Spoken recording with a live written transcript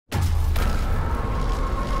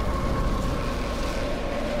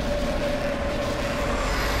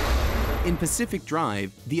In Pacific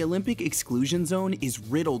Drive, the Olympic Exclusion Zone is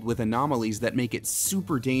riddled with anomalies that make it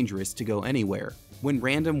super dangerous to go anywhere. When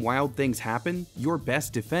random wild things happen, your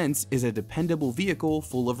best defense is a dependable vehicle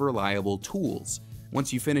full of reliable tools.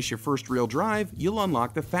 Once you finish your first real drive, you'll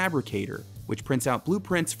unlock the Fabricator, which prints out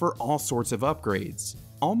blueprints for all sorts of upgrades.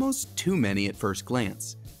 Almost too many at first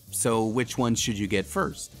glance. So which ones should you get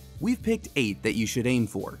first? We've picked 8 that you should aim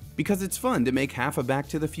for, because it's fun to make half a Back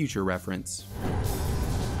to the Future reference.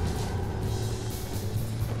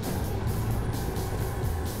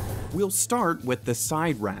 We'll start with the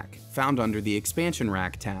side rack, found under the expansion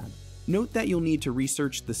rack tab. Note that you'll need to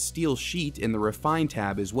research the steel sheet in the refine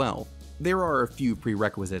tab as well. There are a few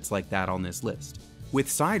prerequisites like that on this list. With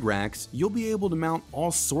side racks, you'll be able to mount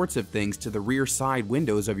all sorts of things to the rear side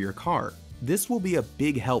windows of your car. This will be a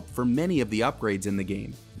big help for many of the upgrades in the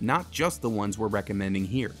game, not just the ones we're recommending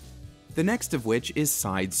here. The next of which is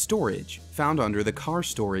side storage, found under the car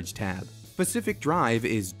storage tab. Pacific Drive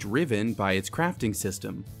is driven by its crafting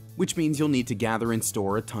system, which means you'll need to gather and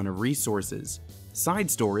store a ton of resources.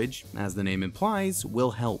 Side storage, as the name implies,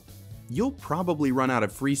 will help. You'll probably run out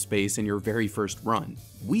of free space in your very first run.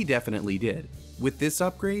 We definitely did. With this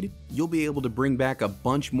upgrade, you'll be able to bring back a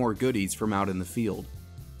bunch more goodies from out in the field.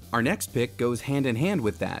 Our next pick goes hand in hand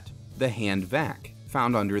with that, the Hand-Vac,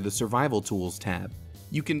 found under the Survival Tools tab.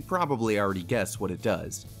 You can probably already guess what it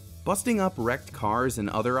does. Busting up wrecked cars and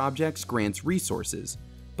other objects grants resources,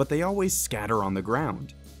 but they always scatter on the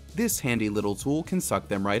ground. This handy little tool can suck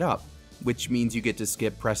them right up, which means you get to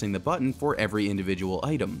skip pressing the button for every individual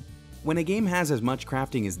item. When a game has as much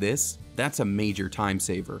crafting as this, that's a major time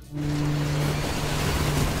saver.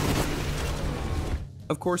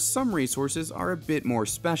 Of course, some resources are a bit more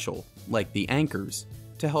special, like the anchors.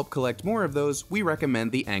 To help collect more of those, we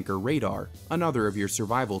recommend the Anchor Radar, another of your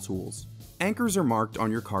survival tools. Anchors are marked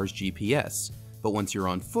on your car's GPS, but once you're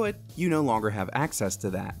on foot, you no longer have access to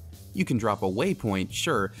that. You can drop a waypoint,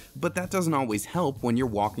 sure, but that doesn't always help when you're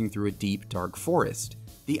walking through a deep, dark forest.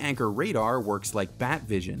 The Anchor Radar works like bat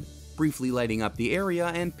vision, briefly lighting up the area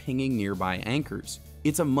and pinging nearby anchors.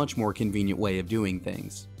 It's a much more convenient way of doing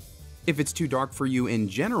things. If it's too dark for you in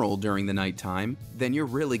general during the nighttime, then you're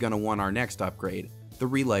really going to want our next upgrade, the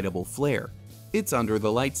Relightable Flare. It's under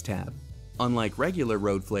the Lights tab. Unlike regular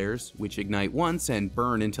road flares, which ignite once and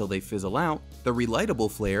burn until they fizzle out, the Relightable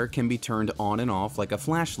Flare can be turned on and off like a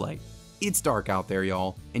flashlight. It's dark out there,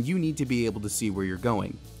 y'all, and you need to be able to see where you're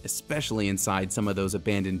going, especially inside some of those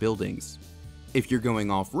abandoned buildings. If you're going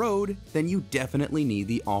off-road, then you definitely need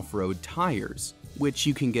the Offroad Tires, which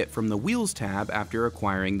you can get from the Wheels tab after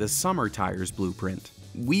acquiring the Summer Tires blueprint.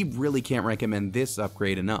 We really can't recommend this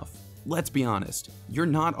upgrade enough. Let's be honest, you're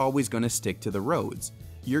not always going to stick to the roads.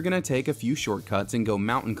 You're going to take a few shortcuts and go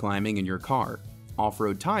mountain climbing in your car.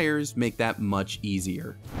 Off-road tires make that much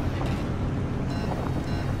easier.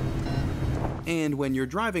 And when you're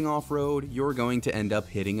driving off-road, you're going to end up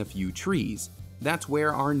hitting a few trees. That's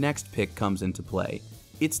where our next pick comes into play.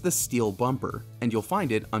 It's the steel bumper, and you'll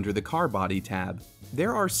find it under the car body tab.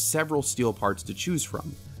 There are several steel parts to choose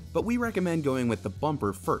from, but we recommend going with the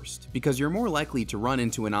bumper first, because you're more likely to run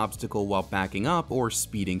into an obstacle while backing up or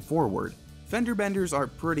speeding forward. Fender benders are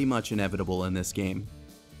pretty much inevitable in this game.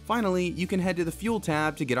 Finally, you can head to the fuel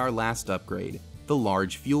tab to get our last upgrade, the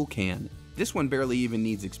large fuel can. This one barely even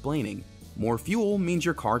needs explaining. More fuel means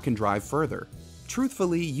your car can drive further.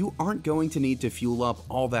 Truthfully, you aren't going to need to fuel up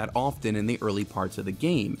all that often in the early parts of the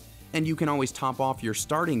game, and you can always top off your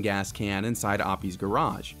starting gas can inside Oppie's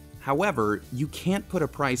garage. However, you can't put a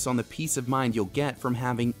price on the peace of mind you'll get from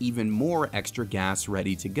having even more extra gas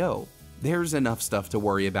ready to go. There's enough stuff to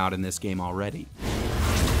worry about in this game already.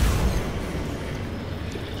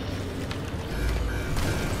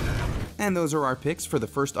 And those are our picks for the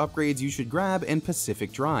first upgrades you should grab in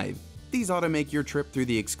Pacific Drive. These ought to make your trip through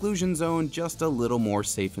the Exclusion Zone just a little more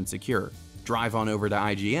safe and secure. Drive on over to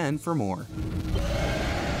IGN for more.